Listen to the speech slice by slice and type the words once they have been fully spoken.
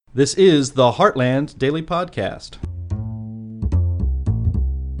This is the Heartland Daily Podcast.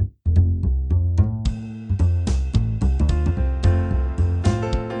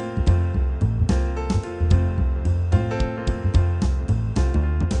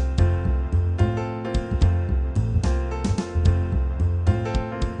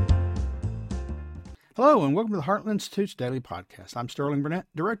 Hello, and welcome to the Heartland Institute's Daily Podcast. I'm Sterling Burnett,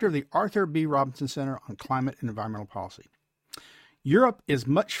 Director of the Arthur B. Robinson Center on Climate and Environmental Policy. Europe is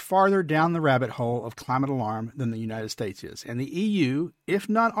much farther down the rabbit hole of climate alarm than the United States is, and the EU, if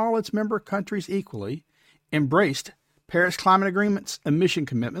not all its member countries equally, embraced Paris Climate Agreement's emission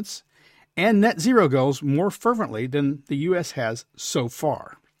commitments and net zero goals more fervently than the U.S. has so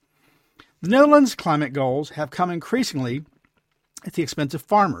far. The Netherlands' climate goals have come increasingly at the expense of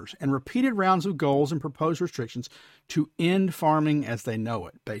farmers and repeated rounds of goals and proposed restrictions to end farming as they know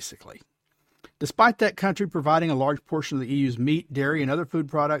it, basically. Despite that country providing a large portion of the EU's meat, dairy, and other food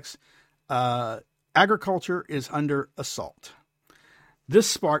products, agriculture is under assault. This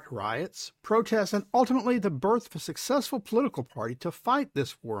sparked riots, protests, and ultimately the birth of a successful political party to fight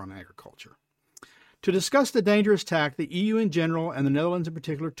this war on agriculture. To discuss the dangerous tack the EU in general and the Netherlands in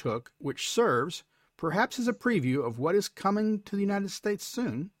particular took, which serves perhaps as a preview of what is coming to the United States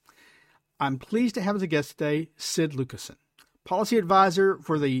soon, I'm pleased to have as a guest today Sid Lucassen, policy advisor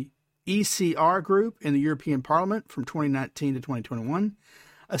for the ECR group in the European Parliament from 2019 to 2021,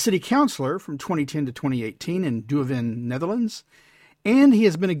 a city councillor from 2010 to 2018 in Leuven, Netherlands, and he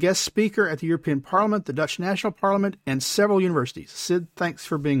has been a guest speaker at the European Parliament, the Dutch National Parliament, and several universities. Sid, thanks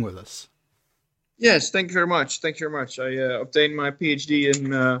for being with us. Yes, thank you very much. Thank you very much. I obtained my PhD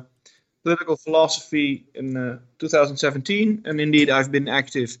in political philosophy in 2017, and indeed I've been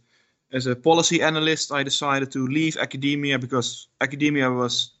active as a policy analyst. I decided to leave academia because academia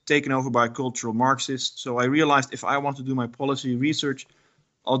was taken over by cultural Marxists. So I realized if I want to do my policy research,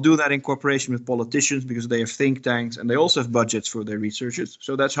 I'll do that in cooperation with politicians because they have think tanks and they also have budgets for their researchers.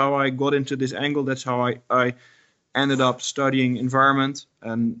 So that's how I got into this angle. That's how I ended up studying environment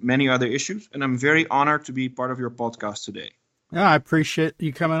and many other issues. And I'm very honored to be part of your podcast today. Yeah, I appreciate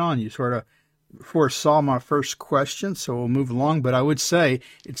you coming on. You sort of foresaw my first question, so we'll move along. But I would say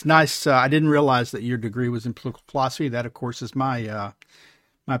it's nice. I didn't realize that your degree was in political philosophy. That, of course, is my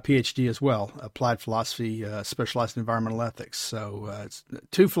my PhD as well, applied philosophy, specialized in environmental ethics. So it's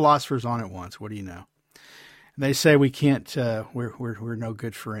two philosophers on at once. What do you know? They say we can't. We're no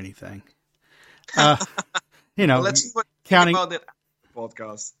good for anything. Well, let's see what counting about that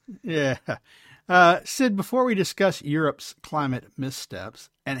podcast. Yeah. Sid, before we discuss Europe's climate missteps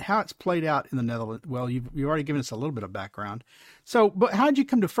and how it's played out in the Netherlands, well, you've already given us a little bit of background. So, but how did you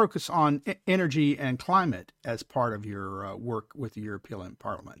come to focus on energy and climate as part of your work with the European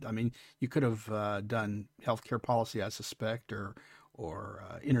Parliament? I mean, you could have done healthcare policy, I suspect, or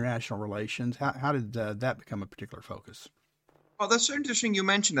international relations. How did that become a particular focus? Well, that's so interesting you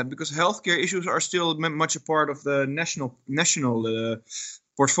mentioned that because healthcare issues are still much a part of the national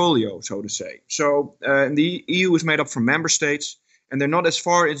portfolio, so to say. So the EU is made up from member states, and they're not as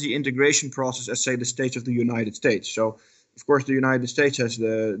far in the integration process as, say, the states of the United States. So, of course, the United States has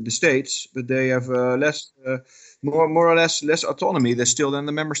the states, but they have more or less less autonomy than still than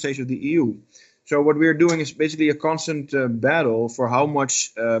the member states of the EU. So what we're doing is basically a constant battle for how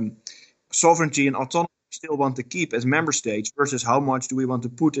much sovereignty and autonomy we still want to keep as member states versus how much do we want to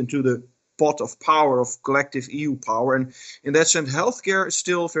put into the pot of power of collective EU power. And in that sense, healthcare is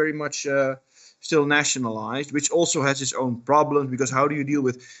still very much still nationalized, which also has its own problems because how do you deal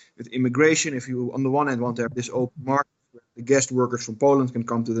with immigration if you on the one hand want to have this open market where the guest workers from Poland can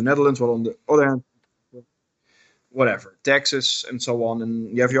come to the Netherlands, while on the other hand, whatever, taxes and so on,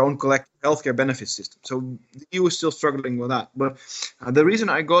 and you have your own collective healthcare benefit system. So the EU is still struggling with that. But the reason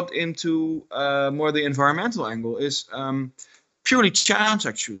I got into more the environmental angle is purely chance,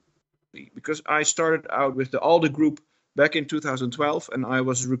 actually. Because I started out with the ALDE group back in 2012, and I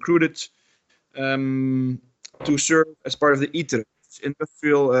was recruited to serve as part of the ITRE,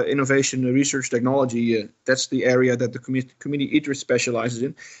 Industrial Innovation Research Technology. That's the area that the committee ITRE specializes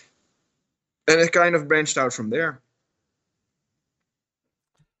in. And it kind of branched out from there.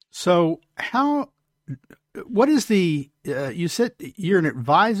 So what is you said you're an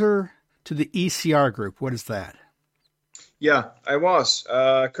advisor to the ECR group. What is that? Yeah, I was.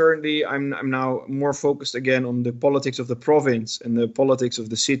 Currently, I'm now more focused again on the politics of the province and the politics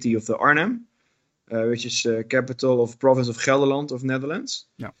of the city of the Arnhem, which is capital of province of Gelderland of Netherlands.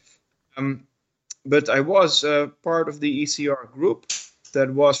 Yeah. But I was part of the ECR group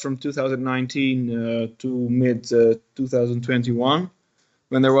that was from 2019 to mid 2021.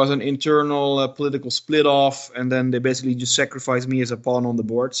 when there was an internal political split off, and then they basically just sacrificed me as a pawn on the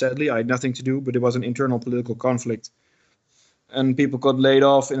board. Sadly, I had nothing to do, but it was an internal political conflict, and people got laid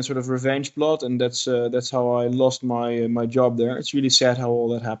off in a sort of revenge plot, and that's how I lost my job there. It's really sad how all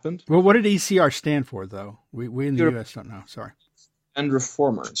that happened. Well, what did ECR stand for, though? We in the U.S. don't know. Sorry. And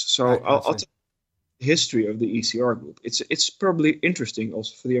reformers. So Right, I'll tell you the history of the ECR group. It's probably interesting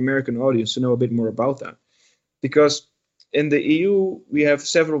also for the American audience to know a bit more about that, because in the EU we have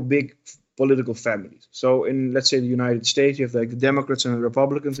several big political families. So in, let's say, the United States, you have like the Democrats and the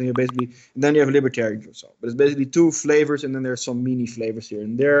Republicans, and then you have libertarians or so. But it's basically two flavors, and then there's some mini flavors here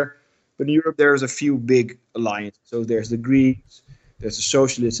and there. But in Europe, there's a few big alliances. So there's the Greens, there's the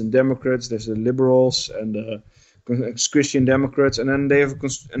Socialists and Democrats, there's the Liberals and the Christian Democrats, and then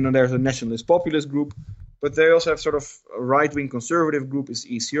there's a nationalist populist group. But they also have sort of a right-wing conservative group, is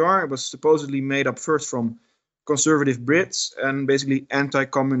ECR. It was supposedly made up first from conservative Brits and basically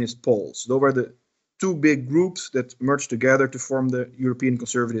anti-communist Poles. Those were the two big groups that merged together to form the European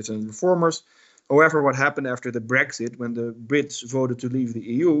Conservatives and Reformers. However, what happened after the Brexit, when the Brits voted to leave the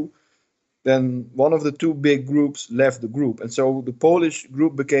EU, then one of the two big groups left the group. And so the Polish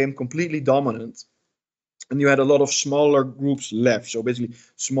group became completely dominant. And you had a lot of smaller groups left. So basically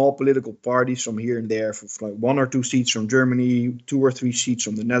small political parties from here and there, for like 1 or 2 seats from Germany, 2 or 3 seats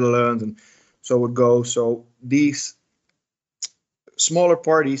from the Netherlands, and so it would go. So these smaller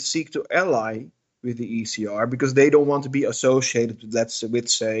parties seek to ally with the ECR because they don't want to be associated with,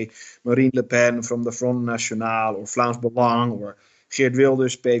 say, Marine Le Pen from the Front National or Vlaams Belang or Geert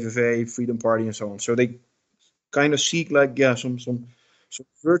Wilders, PVV, Freedom Party, and so on. So they kind of seek some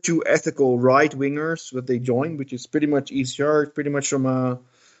virtue ethical right wingers that they join, which is pretty much ECR, pretty much from a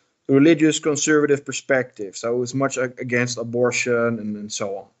religious conservative perspective. So it's much against abortion and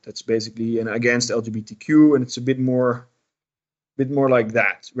so on. That's basically, and against LGBTQ, and it's a bit more like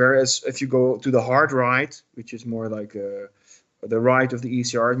that. Whereas if you go to the hard right, which is more like the right of the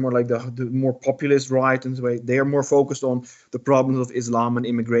ECR, is more like the more populist right, and they are more focused on the problems of Islam and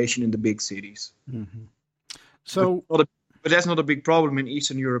immigration in the big cities. Mm-hmm. So, but that's not a big problem in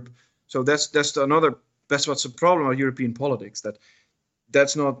Eastern Europe. So that's what's the problem of European politics.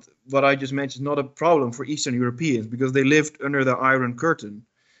 That's not what I just mentioned. Not a problem for Eastern Europeans because they lived under the Iron Curtain.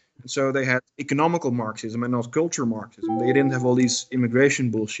 So they had economical Marxism and not cultural Marxism. They didn't have all these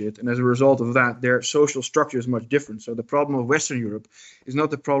immigration bullshit. And as a result of that, their social structure is much different. So the problem of Western Europe is not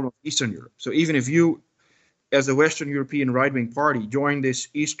the problem of Eastern Europe. So even if you, as a Western European right-wing party, join this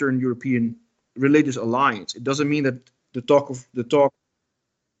Eastern European religious alliance, it doesn't mean that the talk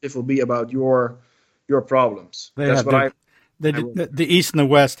will be about your problems. The East and the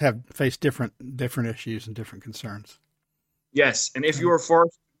West have faced different issues and different concerns. Yes, and if you are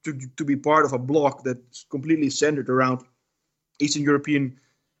forced to be part of a bloc that's completely centered around Eastern European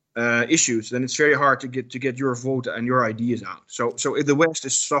issues, then it's very hard to get your vote and your ideas out. So if the West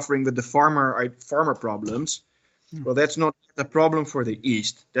is suffering with the farmer problems, well, that's not a problem for the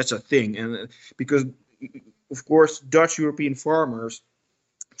East. That's a thing, and because of course Dutch European farmers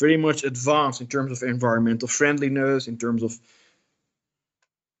very much advanced in terms of environmental friendliness, in terms of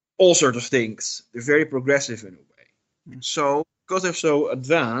all sorts of things. They're very progressive in a way. So because they're so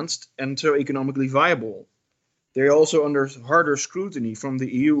advanced and so economically viable, they're also under harder scrutiny from the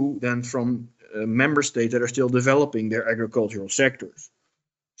EU than from member states that are still developing their agricultural sectors.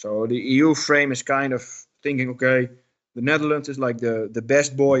 So the EU frame is kind of thinking, okay, the Netherlands is like the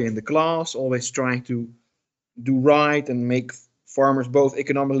best boy in the class, always trying to do right and make farmers both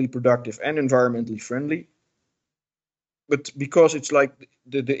economically productive and environmentally friendly. But because it's like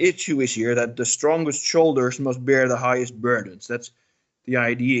the issue is here that the strongest shoulders must bear the highest burdens. That's the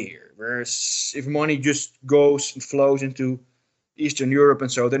idea here. Whereas if money just goes and flows into Eastern Europe and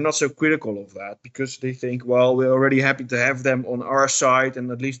so, they're not so critical of that because they think, well, we're already happy to have them on our side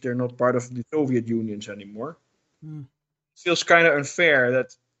and at least they're not part of the Soviet unions anymore. It feels kind of unfair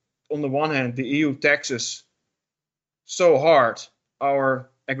that on the one hand, the EU taxes so hard our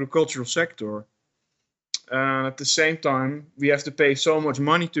agricultural sector. At the same time, we have to pay so much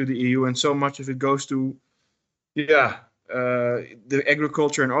money to the EU, and so much of it goes to, the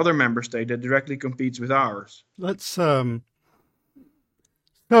agriculture in other member states that directly competes with ours. Let's. So,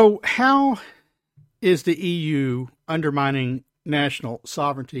 how is the EU undermining national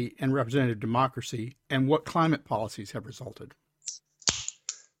sovereignty and representative democracy, and what climate policies have resulted?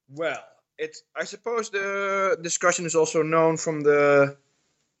 Well, I suppose the discussion is also known from the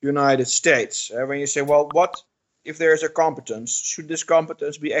United States. When you say, well, what if there is a competence? Should this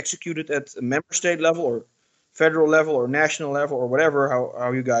competence be executed at a member state level or federal level or national level or whatever,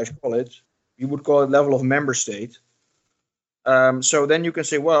 how you guys call it? You would call it level of member state. So then you can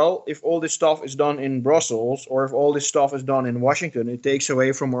say, well, if all this stuff is done in Brussels or if all this stuff is done in Washington, it takes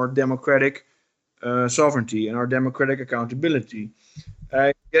away from our democratic sovereignty and our democratic accountability.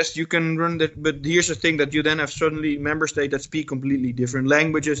 Yes, you can run that, but here's the thing: that you then have suddenly member states that speak completely different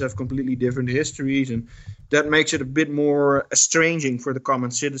languages, have completely different histories, and that makes it a bit more estranging for the common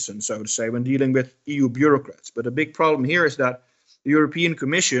citizen, so to say, when dealing with EU bureaucrats. But a big problem here is that the European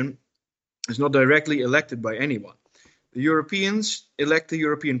Commission is not directly elected by anyone. The Europeans elect the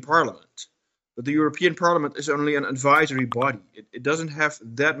European Parliament, but the European Parliament is only an advisory body. It doesn't have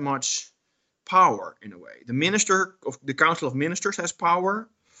that much power in a way. The minister of the Council of Ministers has power,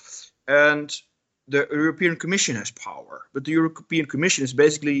 and the European Commission has power. But the European Commission is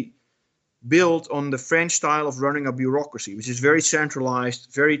basically built on the French style of running a bureaucracy, which is very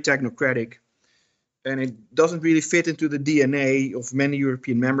centralized, very technocratic, and it doesn't really fit into the DNA of many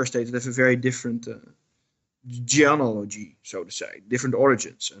European member states that have a very different genealogy, so to say, different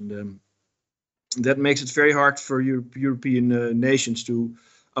origins, and that makes it very hard for European nations to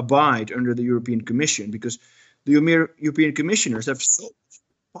abide under the European Commission, because the European commissioners have so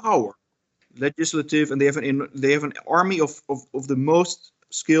much power, legislative, and they have an army of the most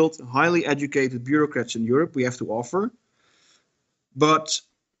skilled, highly educated bureaucrats in Europe we have to offer, but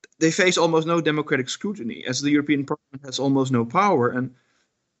they face almost no democratic scrutiny, as the European Parliament has almost no power. And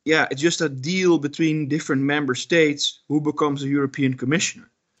yeah, it's just a deal between different member states who becomes a European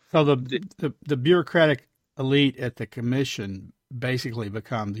commissioner. So the bureaucratic elite at the Commission basically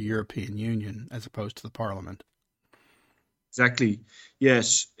become the European Union as opposed to the Parliament. Exactly.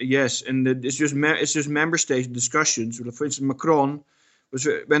 Yes. And it's just member state discussions. For instance, Macron was,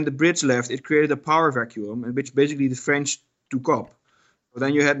 when the Brits left, it created a power vacuum, in which basically the French took up. But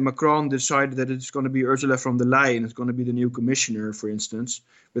then you had Macron decided that it's going to be Ursula von der Leyen, it's going to be the new commissioner, for instance,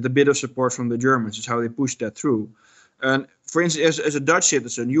 with a bit of support from the Germans. It's how they pushed that through. And for instance, as a Dutch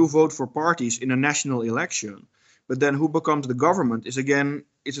citizen, you vote for parties in a national election, but then who becomes the government is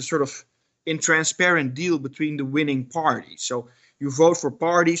it's a sort of intransparent deal between the winning parties. So you vote for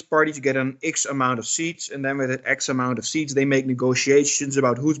parties get an X amount of seats, and then with that X amount of seats, they make negotiations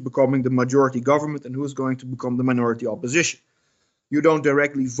about who's becoming the majority government and who's going to become the minority opposition. You don't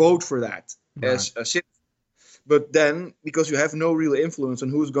directly vote for that as a citizen. But then, because you have no real influence on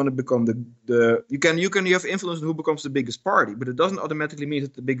who's going to become you have influence on who becomes the biggest party, but it doesn't automatically mean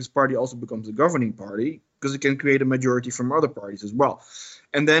that the biggest party also becomes the governing party, because it can create a majority from other parties as well.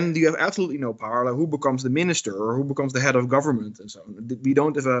 And then you have absolutely no power, like who becomes the minister or who becomes the head of government and so on. We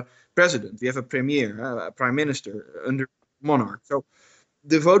don't have a president, we have a premier, a prime minister under monarch. So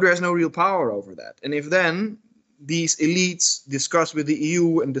the voter has no real power over that. And if then these elites discuss with the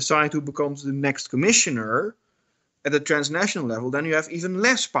EU and decide who becomes the next commissioner at the transnational level, then you have even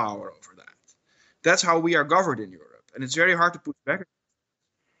less power over that. That's how we are governed in Europe, and it's very hard to push back.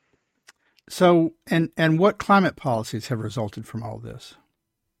 So, and what climate policies have resulted from all this?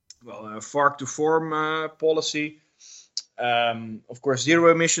 Well, FARC to form policy, of course, zero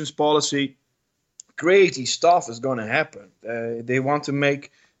emissions policy. Crazy stuff is going to happen. They want to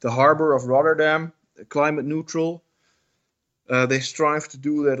make the harbor of Rotterdam climate neutral. They strive to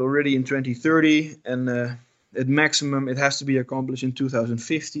do that already in 2030, and at maximum it has to be accomplished in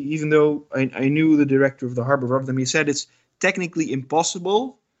 2050. Even though I knew the director of the harbor of Rotterdam, he said it's technically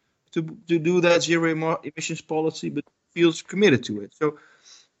impossible to do that zero emissions policy, but feels committed to it. So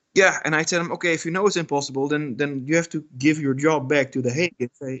yeah, and I tell him, okay, if you know it's impossible, then you have to give your job back to the Hague and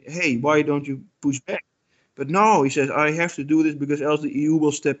say, hey, why don't you push back? But no, he says, I have to do this because else the EU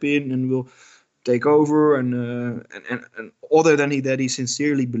will step in and will take over, and other than that he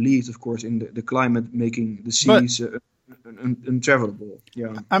sincerely believes, of course, in the climate making the seas untravelable.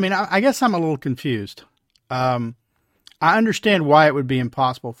 Yeah, I mean, I guess I'm a little confused. I understand why it would be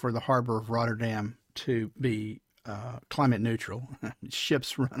impossible for the harbor of Rotterdam to be climate neutral.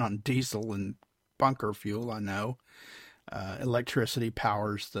 Ships run on diesel and bunker fuel. I know electricity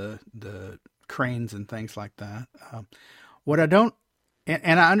powers the cranes and things like that. What I don't.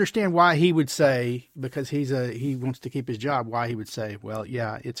 And I understand why he would say, because he wants to keep his job, why he would say, well,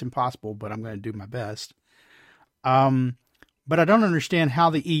 yeah, it's impossible, but I'm going to do my best. But I don't understand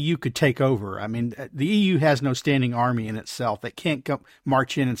how the EU could take over. I mean, the EU has no standing army in itself. It can't go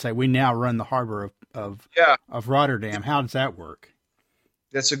march in and say, we now run the harbor of Rotterdam. How does that work?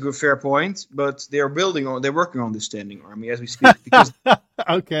 That's a good, fair point. But they're working on this standing army as we speak. Because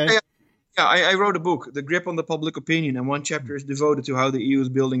okay. Yeah, I wrote a book, The Grip on the Public Opinion, and one chapter is devoted to how the EU is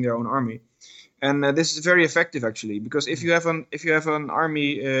building their own army. And this is very effective, actually, because if you have an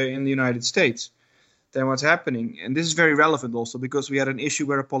army in the United States, than what's happening. And this is very relevant also because we had an issue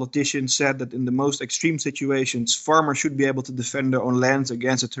where a politician said that in the most extreme situations, farmers should be able to defend their own lands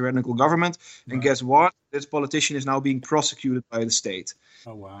against a tyrannical government. Right. And guess what? This politician is now being prosecuted by the state.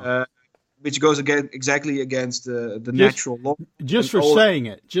 Oh, wow. Which goes exactly against the natural law. Just for saying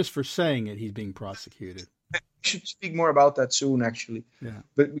it, he's being prosecuted. We should speak more about that soon, actually. Yeah.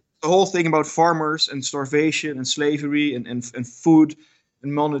 But the whole thing about farmers and starvation and slavery and food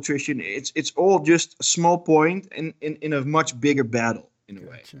and malnutrition, it's all just a small point in a much bigger battle, in a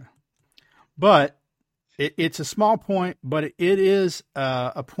way. But it's a small point, but it is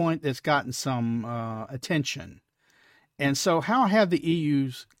a point that's gotten some attention. And so how have the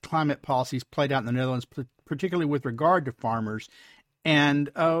EU's climate policies played out in the Netherlands, particularly with regard to farmers? And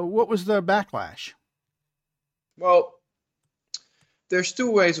what was the backlash? Well, there's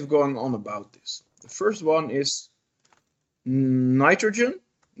two ways of going on about this. The first one is nitrogen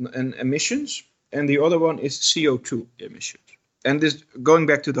and emissions, and the other one is CO2 emissions. And this, going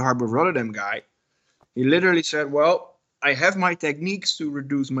back to the Harbor of Rotterdam guy, he literally said, well, I have my techniques to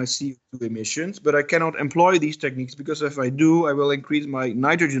reduce my CO2 emissions, but I cannot employ these techniques because if I do, I will increase my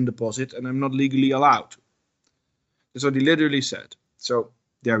nitrogen deposit and I'm not legally allowed. That's what he literally said. So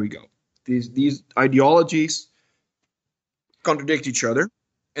there we go. These ideologies contradict each other,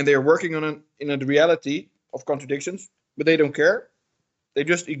 and they are working in a reality of contradictions, but they don't care. They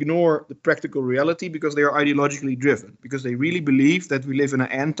just ignore the practical reality because they are ideologically driven, because they really believe that we live in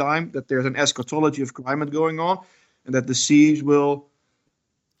an end time, that there's an eschatology of climate going on, and that the seas will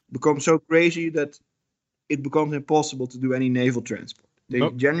become so crazy that it becomes impossible to do any naval transport. They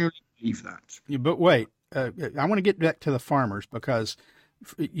genuinely believe that. Yeah, but wait, I want to get back to the farmers because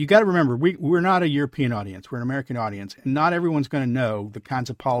you got to remember, we're not a European audience. We're an American audience, and not everyone's going to know the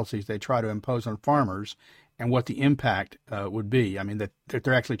kinds of policies they try to impose on farmers and what the impact would be. I mean, that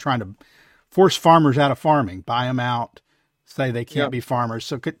they're actually trying to force farmers out of farming, buy them out, say they can't be farmers.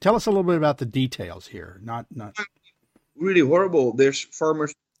 So tell us a little bit about the details here. Not really horrible. There's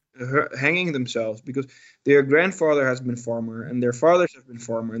farmers hanging themselves because their grandfather has been farmer and their fathers have been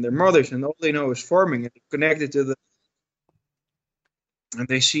farmer and their mothers, and all they know is farming and connected to and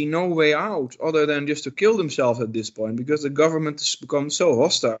they see no way out other than just to kill themselves at this point because the government has become so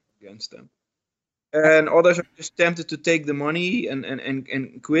hostile against them. And others are just tempted to take the money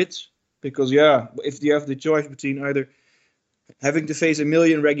and quit because, if you have the choice between either having to face 1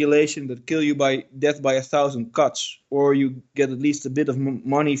 million regulations that kill you by death by 1,000 cuts, or you get at least a bit of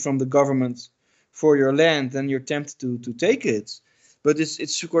money from the government for your land, then you're tempted to take it. But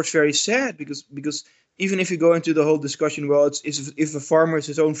it's of course very sad because even if you go into the whole discussion, well, if a farmer has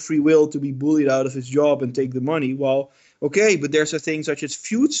his own free will to be bullied out of his job and take the money, well, okay, but there's a thing such as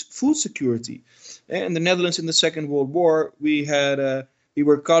food security. In the Netherlands in the Second World War, we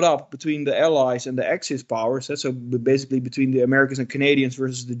were caught up between the Allies and the Axis powers, so basically between the Americans and Canadians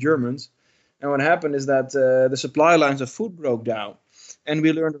versus the Germans. And what happened is that the supply lines of food broke down. And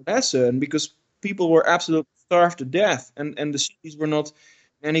we learned a lesson because people were absolutely starved to death, and the cities were not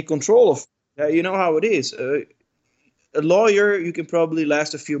in any control of. You know how it is. A lawyer, you can probably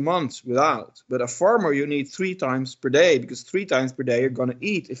last a few months without. But a farmer, you need 3 times per day, because 3 times per day you're going to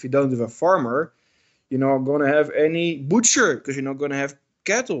eat. If you don't have a farmer, you're not going to have any butcher, because you're not going to have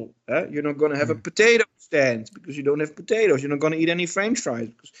cattle. You're not going to have a potato stand, because you don't have potatoes. You're not going to eat any French fries,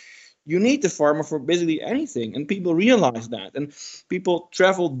 because you need the farmer for basically anything. And people realize that. And people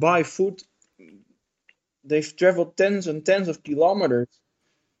traveled by foot. They've traveled tens and tens of kilometers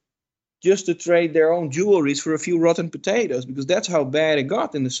just to trade their own jewelries for a few rotten potatoes, because that's how bad it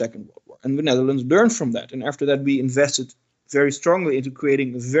got in the Second World War. And the Netherlands learned from that. And after that, we invested very strongly into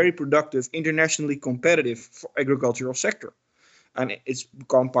creating a very productive, internationally competitive agricultural sector. And it's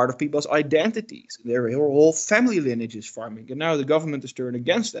become part of people's identities. Their whole family lineage is farming. And now the government is turned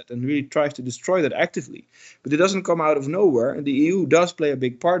against that and really tries to destroy that actively. But it doesn't come out of nowhere, and the EU does play a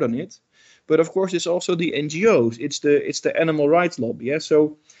big part on it. But of course, it's also the NGOs. It's the animal rights lobby. Yeah?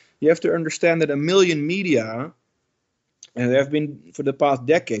 So you have to understand that 1 million media, and they have been for the past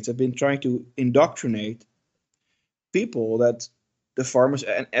decades, have been trying to indoctrinate people that the farmers,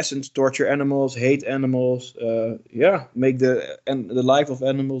 in essence, torture animals, hate animals, make the life of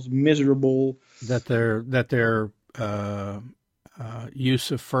animals miserable. That their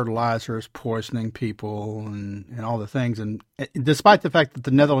use of fertilizer is poisoning people and all the things. And despite the fact that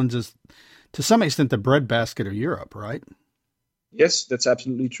the Netherlands is, to some extent, the breadbasket of Europe, right? Yes, that's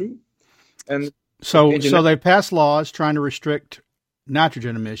absolutely true. And so they passed laws trying to restrict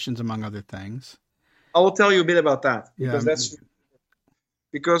nitrogen emissions, among other things. I will tell you a bit about that,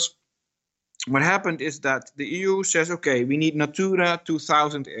 because what happened is that the EU says, okay, we need Natura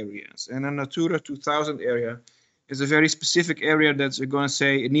 2000 areas. And a Natura 2000 area is a very specific area that's going to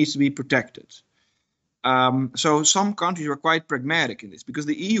say it needs to be protected. So some countries are quite pragmatic in this because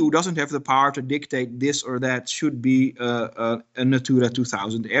the EU doesn't have the power to dictate this or that should be a Natura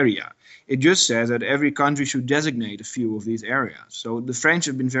 2000 area. It just says that every country should designate a few of these areas. So the French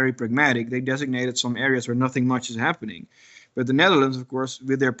have been very pragmatic. They designated some areas where nothing much is happening. But the Netherlands, of course,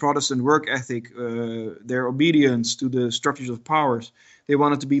 with their Protestant work ethic, their obedience to the structures of powers, they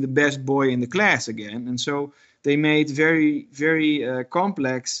wanted to be the best boy in the class again. And so they made very, very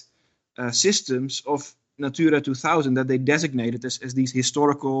complex systems of Natura 2000 that they designated as these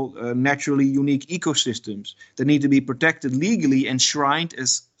historical, naturally unique ecosystems that need to be protected legally, enshrined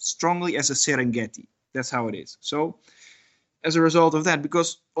as strongly as a Serengeti. That's how it is. So as a result of that,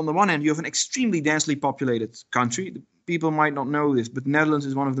 because on the one hand, you have an extremely densely populated country. People might not know this, but the Netherlands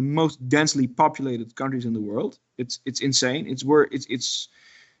is one of the most densely populated countries in the world. It's insane.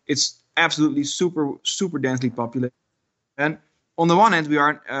 It's absolutely super densely populated. And on the one hand, we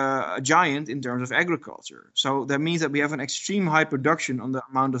are a giant in terms of agriculture. So that means that we have an extreme high production on the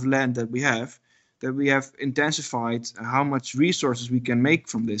amount of land that we have intensified how much resources we can make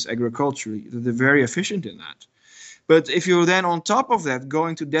from this agriculturally. They're very efficient in that. But if you're then on top of that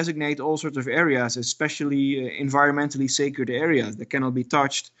going to designate all sorts of areas, especially environmentally sacred areas that cannot be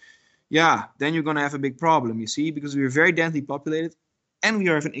touched, then you're going to have a big problem, you see, because we're very densely populated and we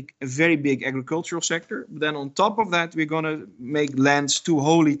have a very big agricultural sector. But then on top of that, we're going to make lands too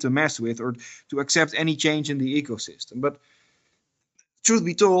holy to mess with or to accept any change in the ecosystem. But truth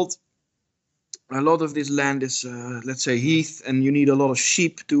be told, a lot of this land is, let's say, heath, and you need a lot of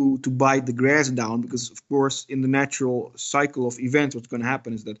sheep to bite the grass down because, of course, in the natural cycle of events, what's going to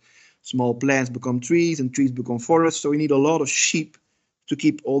happen is that small plants become trees and trees become forests. So you need a lot of sheep to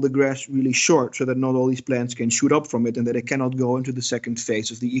keep all the grass really short so that not all these plants can shoot up from it and that it cannot go into the second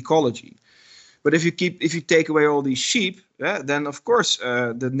phase of the ecology. But if you take away all these sheep, then of course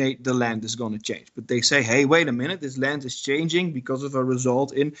the land is going to change. But they say, hey, wait a minute, this land is changing because of a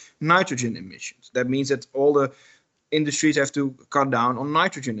result in nitrogen emissions. That means that all the industries have to cut down on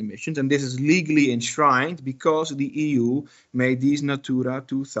nitrogen emissions, and this is legally enshrined because the EU made these Natura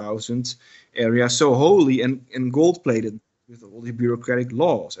 2000 areas so holy and gold-plated with all the bureaucratic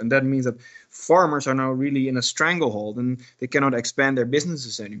laws. And that means that farmers are now really in a stranglehold and they cannot expand their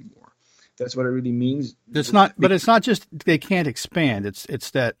businesses anymore. That's what it really means. It's not just they can't expand.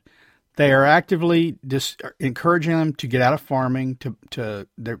 It's that they are actively encouraging them to get out of farming.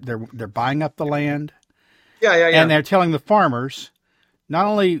 They're buying up the land. Yeah. And they're telling the farmers, not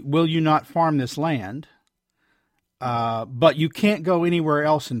only will you not farm this land, but you can't go anywhere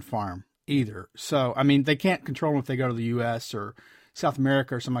else and farm either. So, I mean, they can't control them if they go to the U.S. or South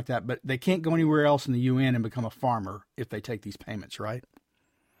America or something like that, but they can't go anywhere else in the UN and become a farmer if they take these payments, right?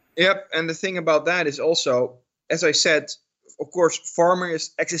 Yep, and the thing about that is also, as I said, of course, farmer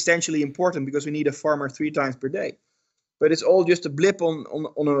is existentially important because we need a farmer 3 times per day. But it's all just a blip on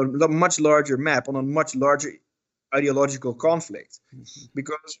a much larger map, on a much larger ideological conflict. Mm-hmm.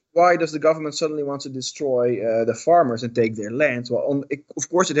 Because why does the government suddenly want to destroy the farmers and take their land? Well, of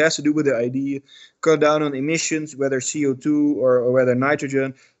course, it has to do with the idea, cut down on emissions, whether CO2 or whether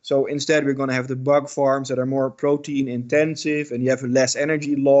nitrogen. So instead, we're going to have the bug farms that are more protein intensive, and you have less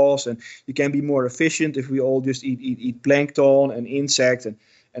energy loss, and you can be more efficient if we all just eat plankton and insects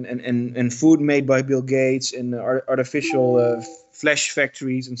and food made by Bill Gates and artificial flesh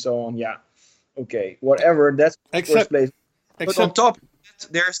factories and so on. Yeah. Okay, whatever. That's the first place. But on top of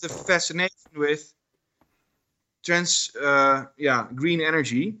that, there's the fascination with green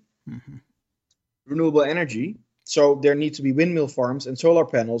energy, mm-hmm. renewable energy. So there need to be windmill farms and solar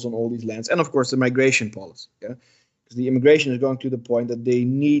panels on all these lands, and of course the migration policy. Yeah, because the immigration is going to the point that they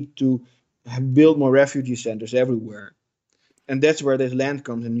need to build more refugee centers everywhere, and that's where this land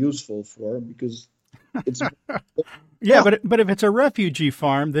comes in useful for because it's. Yeah, but if it's a refugee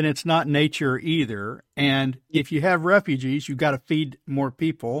farm, then it's not nature either. And if you have refugees, you've got to feed more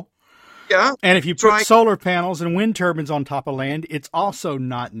people. Yeah. And if you put solar panels and wind turbines on top of land, it's also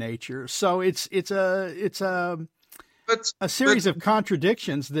not nature. So it's a series of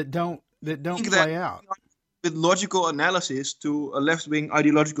contradictions that don't play out. With logical analysis to a left-wing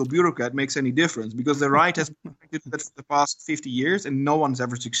ideological bureaucrat makes any difference because the right has been that for the past 50 years and no one's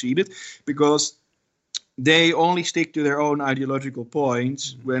ever succeeded because they only stick to their own ideological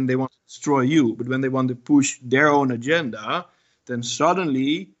points when they want to destroy you. But when they want to push their own agenda, then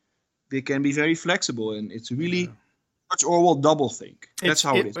suddenly they can be very flexible. And it's really George Orwell doublethink. That's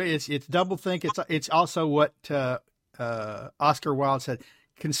how it is. It's doublethink. It's also what Oscar Wilde said.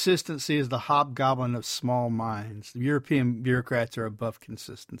 consistency is the hobgoblin of small minds. The European bureaucrats are above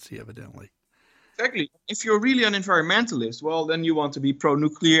consistency, evidently. Exactly. If you're really an environmentalist, well, then you want to be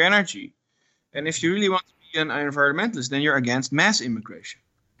pro-nuclear energy. And if you really want to be an environmentalist, then you're against mass immigration.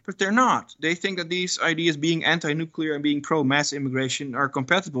 But they're not. They think that these ideas, being anti-nuclear and being pro-mass immigration, are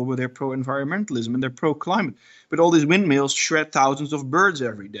compatible with their pro-environmentalism and their pro-climate. But all these windmills shred thousands of birds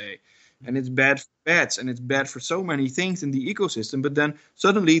every day. And it's bad for bats, and it's bad for so many things in the ecosystem. But then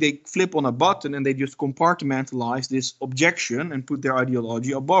suddenly they flip on a button and they just compartmentalize this objection and put their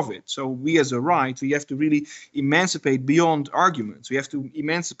ideology above it. So we as a right, we have to really emancipate beyond arguments. We have to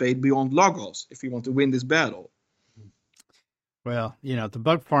emancipate beyond logos if we want to win this battle. Well, the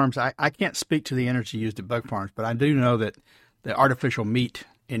bug farms, I can't speak to the energy used at bug farms, but I do know that the artificial meat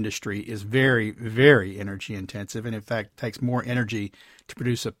industry is very, very energy intensive, and in fact takes more energy to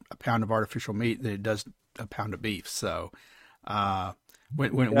produce a pound of artificial meat than it does a pound of beef. So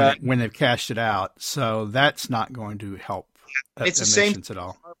when they've cashed it out, so that's not going to help it's emissions the same at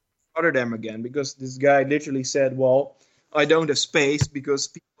all. Rotterdam again, because this guy literally said, well, I don't have space because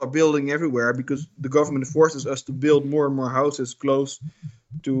people are building everywhere because the government forces us to build more and more houses close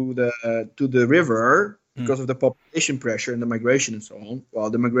to the river because of the population pressure and the migration and so on. Well,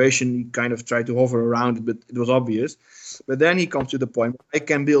 the migration, he kind of tried to hover around it, but it was obvious. But then he comes to the point, I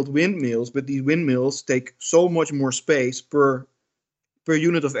can build windmills, but these windmills take so much more space per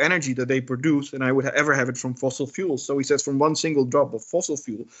unit of energy that they produce than I would ever have it from fossil fuels. So he says from one single drop of fossil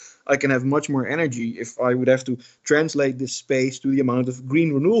fuel, I can have much more energy if I would have to translate this space to the amount of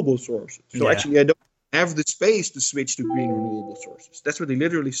green renewable sources. So actually, I don't have the space to switch to green renewable sources. That's what he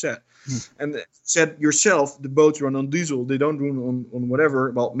literally said. And said yourself, the boats run on diesel. They don't run on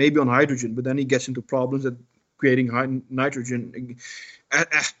whatever, well, maybe on hydrogen, but then he gets into problems that creating nitrogen.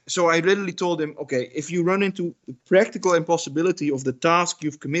 So I literally told him, okay, if you run into the practical impossibility of the task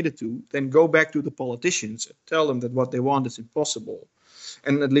you've committed to, then go back to the politicians and tell them that what they want is impossible.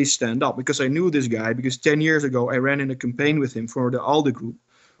 And at least stand up. Because I knew this guy, because 10 years ago I ran in a campaign with him for the ALDE group,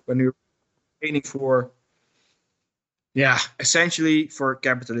 when we were campaigning for, essentially for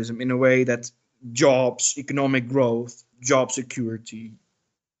capitalism in a way that jobs, economic growth, job security,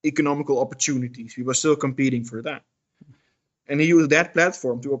 economical opportunities, we were still competing for that. And he used that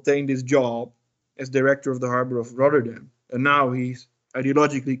platform to obtain this job as director of the harbor of Rotterdam. And now he's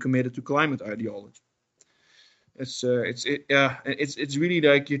ideologically committed to climate ideology. It's really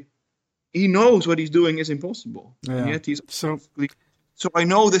like he knows what he's doing is impossible. Yeah. And yet so I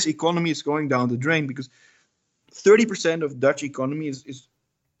know this economy is going down the drain because 30% of Dutch economy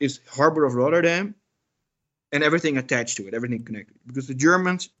is harbor of Rotterdam and everything attached to it, everything connected. Because the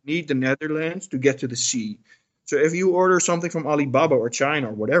Germans need the Netherlands to get to the sea. So if you order something from Alibaba or China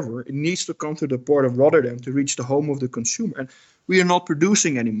or whatever, it needs to come to the port of Rotterdam to reach the home of the consumer. And we are not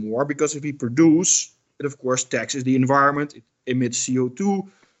producing anymore because if we produce, it of course taxes the environment, it emits CO2.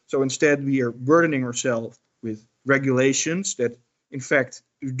 So instead we are burdening ourselves with regulations that in fact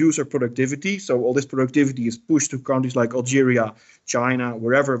reduce our productivity. So all this productivity is pushed to countries like Algeria, China,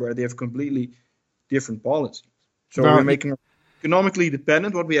 wherever, where they have completely different policies. So we're making economically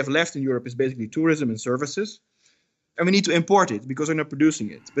dependent. What we have left in Europe is basically tourism and services. And we need to import it because we're not producing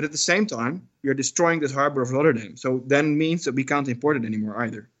it. But at the same time, we are destroying this harbor of Rotterdam. So then means that we can't import it anymore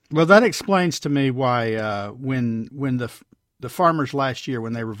either. Well, that explains to me why when the farmers last year,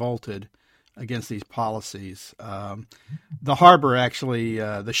 when they revolted against these policies, the harbor actually,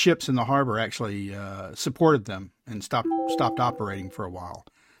 the ships in the harbor actually supported them and stopped operating for a while.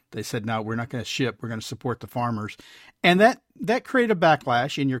 They said, no, we're not going to ship. We're going to support the farmers. And that created a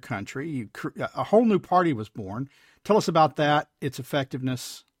backlash in your country. A whole new party was born. Tell us about that, its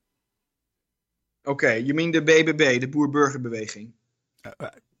effectiveness. Okay, you mean the BBB, the Boer-Burgerbeweging?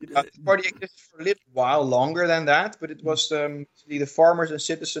 The party existed for a little while longer than that, but it was the Farmers and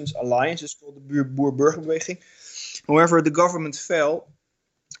Citizens Alliance. It's called the Boer-Burgerbeweging. However, the government fell,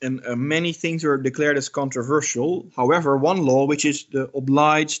 and many things were declared as controversial. However, one law, which is the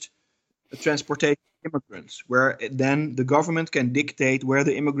obliged transportation of immigrants, where then the government can dictate where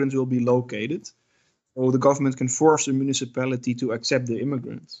the immigrants will be located. So the government can force the municipality to accept the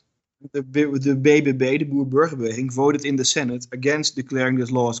immigrants. The BBB, the Boer-Burgerbeweging, voted in the Senate against declaring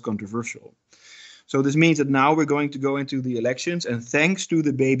this law as controversial. So this means that now we're going to go into the elections, and thanks to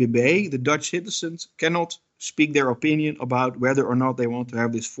the BBB, the Dutch citizens cannot speak their opinion about whether or not they want to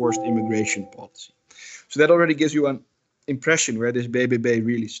have this forced immigration policy. So that already gives you an impression where this BBB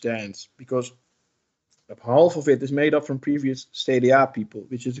really stands, because half of it is made up from previous CDA people,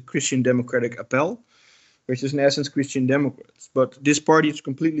 which is a Christian Democratic Appel, which is in essence Christian Democrats. But this party has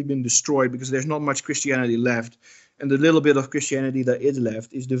completely been destroyed because there's not much Christianity left. and the little bit of Christianity that is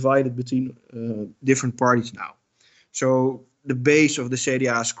left is divided between different parties now. So the base of the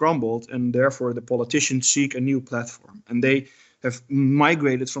CDA has crumbled, and therefore the politicians seek a new platform, and they have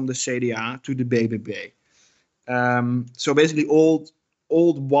migrated from the CDA to the BBB. So basically old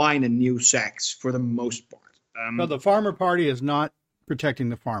wine and new sex for the most part. Well, the Farmer Party is not protecting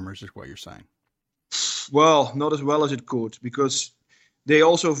the farmers, is what you're saying. Well, not as well as it could, because they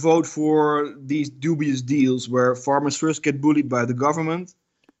also vote for these dubious deals where farmers first get bullied by the government,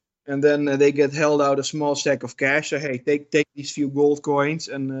 and then they get held out a small stack of cash. So, hey, take these few gold coins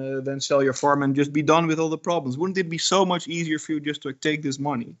and then sell your farm and just be done with all the problems. Wouldn't it be so much easier for you just to take this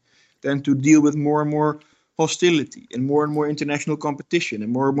money than to deal with more and more hostility and more international competition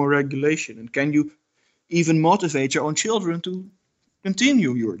and more regulation? And can you even motivate your own children to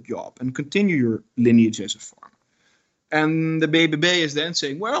continue your job and continue your lineage as a farmer? And the BBB is then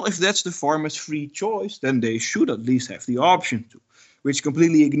saying, well, if that's the farmer's free choice, then they should at least have the option to, which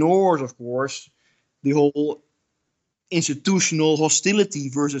completely ignores, of course, the whole institutional hostility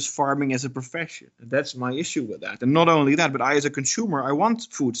versus farming as a profession. That's my issue with that. And not only that, but I as a consumer, I want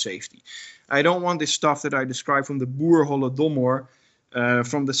food safety. I don't want this stuff that I described from the Boer-Holodomor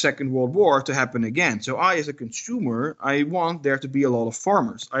from the Second World War to happen again. So I, as a consumer, I want there to be a lot of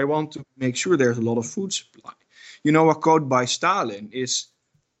farmers. I want to make sure there's a lot of food supply. You know, a quote by Stalin is,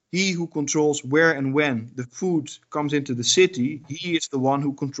 he who controls where and when the food comes into the city, he is the one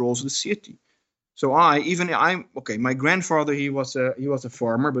who controls the city. So my grandfather, he was a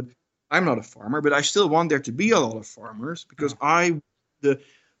farmer, but I'm not a farmer, but I still want there to be a lot of farmers, because I want the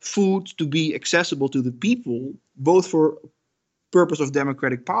food to be accessible to the people, both for purpose of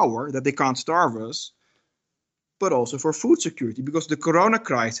democratic power, that they can't starve us, but also for food security, because the corona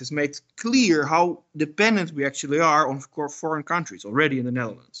crisis made clear how dependent we actually are on foreign countries already in the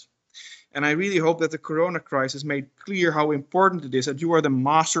Netherlands. And I really hope that the corona crisis made clear how important it is that you are the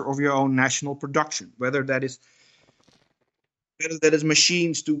master of your own national production, whether that is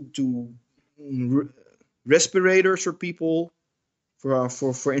machines to respirators for people,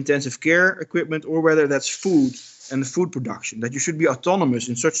 for intensive care equipment, or whether that's food and the food production, that you should be autonomous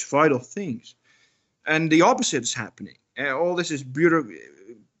in such vital things. And the opposite is happening. All this is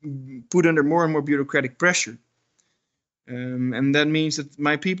put under more and more bureaucratic pressure. And that means that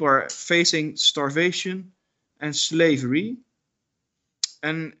my people are facing starvation and slavery.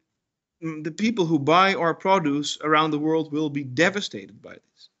 And the people who buy our produce around the world will be devastated by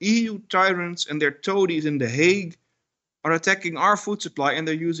this. EU tyrants and their toadies in The Hague are attacking our food supply, and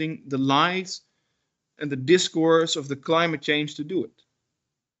they're using the lies and the discourse of the climate change to do it.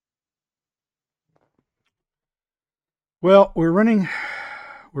 Well, we're running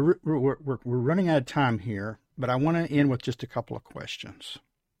out of time here, but I want to end with just a couple of questions.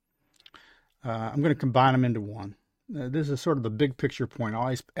 I'm going to combine them into one. This is sort of the big picture point. I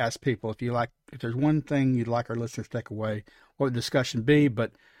always ask people, if there's one thing you'd like our listeners to take away, what would the discussion be?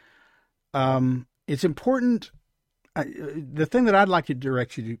 But it's important. The thing that I'd like to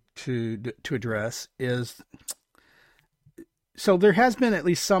direct you to address is, so there has been at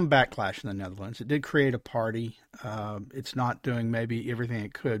least some backlash in the Netherlands. It did create a party. It's not doing maybe everything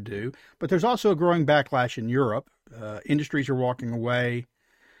it could do, but there's also a growing backlash in Europe. Industries are walking away.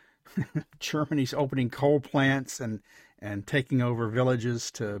 Germany's opening coal plants and taking over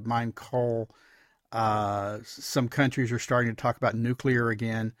villages to mine coal. Some countries are starting to talk about nuclear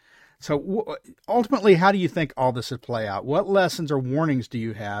again. So ultimately, how do you think all this would play out? What lessons or warnings do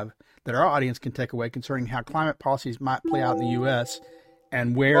you have that our audience can take away concerning how climate policies might play out in the U.S.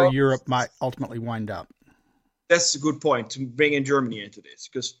 and where Europe might ultimately wind up? That's a good point to bring in Germany into this,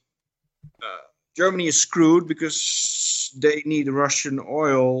 because Germany is screwed because they need Russian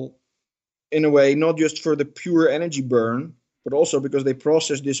oil in a way, not just for the pure energy burn, but also because they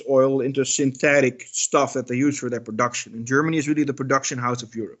process this oil into synthetic stuff that they use for their production. And Germany is really the production house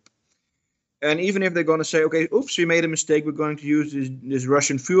of Europe. And even if they're going to say, okay, oops, we made a mistake, we're going to use this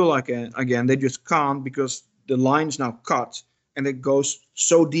Russian fuel again, they just can't, because the line is now cut and it goes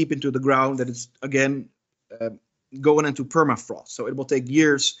so deep into the ground that it's, again, going into permafrost. So it will take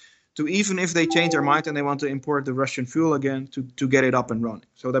years to, even if they change their mind and they want to import the Russian fuel again, to get it up and running.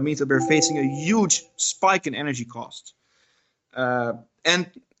 So that means that they're facing a huge spike in energy costs. And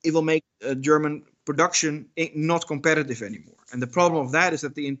it will make German production not competitive anymore. And the problem of that is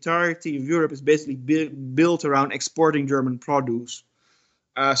that the entirety of Europe is basically built around exporting German produce.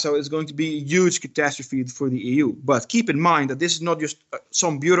 So it's going to be a huge catastrophe for the EU. But keep in mind that this is not just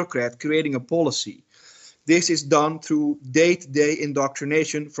some bureaucrat creating a policy. This is done through day-to-day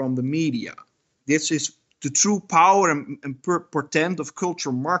indoctrination from the media. This is the true power and portent of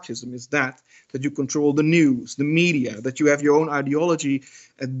cultural Marxism is that you control the news, the media, that you have your own ideology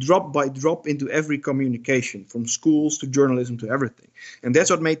drop by drop into every communication, from schools to journalism to everything. And that's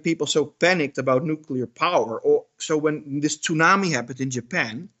what made people so panicked about nuclear power. So when this tsunami happened in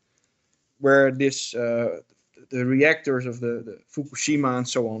Japan, where the reactors of the Fukushima and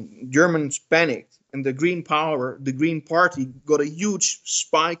so on, Germans panicked, and the Green Party got a huge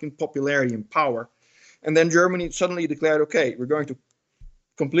spike in popularity and power. And then Germany suddenly declared, okay, we're going to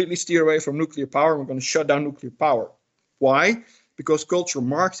completely steer away from nuclear power. We're going to shut down nuclear power. Why? Because cultural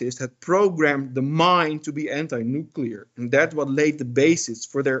Marxists had programmed the mind to be anti-nuclear. And that's what laid the basis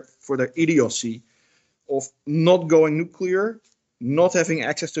for their idiocy of not going nuclear, not having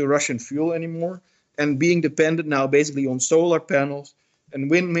access to Russian fuel anymore, and being dependent now basically on solar panels and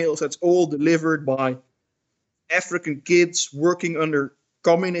windmills. That's all delivered by African kids working under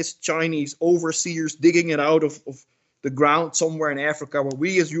communist Chinese overseers, digging it out of the ground somewhere in Africa, where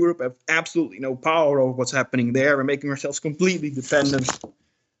we as Europe have absolutely no power over what's happening there. We're making ourselves completely dependent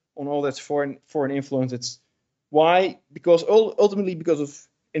on all that foreign influence. It's why? Because ultimately because of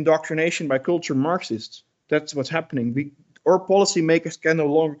indoctrination by culture Marxists. That's what's happening. Our policymakers can no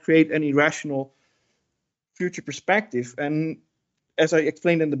longer create any rational future perspective. And as I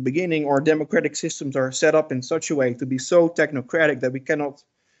explained in the beginning, our democratic systems are set up in such a way to be so technocratic that we cannot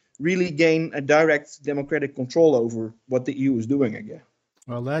really gain a direct democratic control over what the EU is doing again.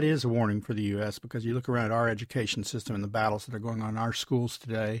 Well, that is a warning for the U.S. because you look around at our education system and the battles that are going on in our schools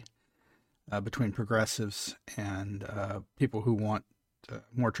today between progressives and people who want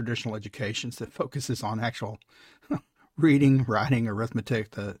more traditional educations that focuses on actual reading, writing,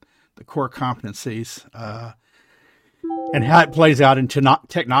 arithmetic, the core competencies, and how it plays out into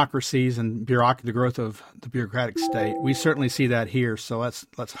technocracies and the growth of the bureaucratic state. We certainly see that here. So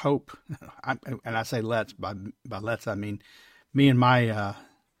let's hope. And I say let's, by let's I mean me and my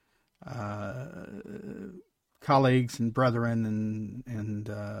colleagues and brethren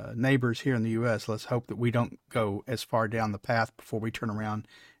and neighbors here in the U.S. Let's hope that we don't go as far down the path before we turn around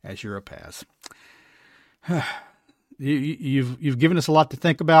as Europe has. You've given us a lot to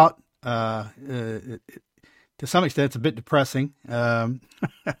think about. To some extent, it's a bit depressing.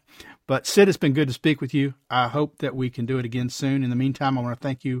 But Sid, it's been good to speak with you. I hope that we can do it again soon. In the meantime, I want to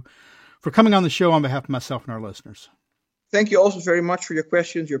thank you for coming on the show on behalf of myself and our listeners. Thank you also very much for your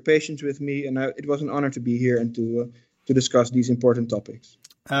questions, your patience with me, and it was an honor to be here and to discuss these important topics.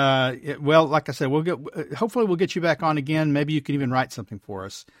 Well, like I said, hopefully we'll get you back on again. Maybe you can even write something for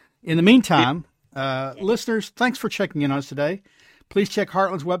us. In the meantime, listeners, thanks for checking in on us today. Please check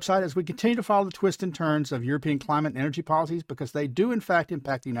Heartland's website as we continue to follow the twists and turns of European climate and energy policies because they do, in fact,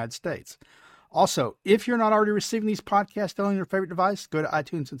 impact the United States. Also, if you're not already receiving these podcasts on your favorite device, go to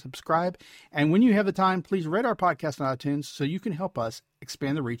iTunes and subscribe. And when you have the time, please rate our podcast on iTunes so you can help us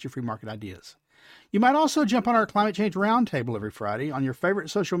expand the reach of free market ideas. You might also jump on our Climate Change Roundtable every Friday on your favorite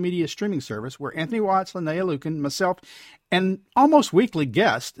social media streaming service where Anthony Watts, Linnea Lucan, myself, and almost weekly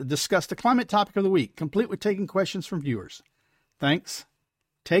guests discuss the climate topic of the week, complete with taking questions from viewers. Thanks.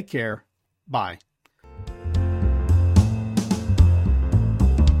 Take care. Bye.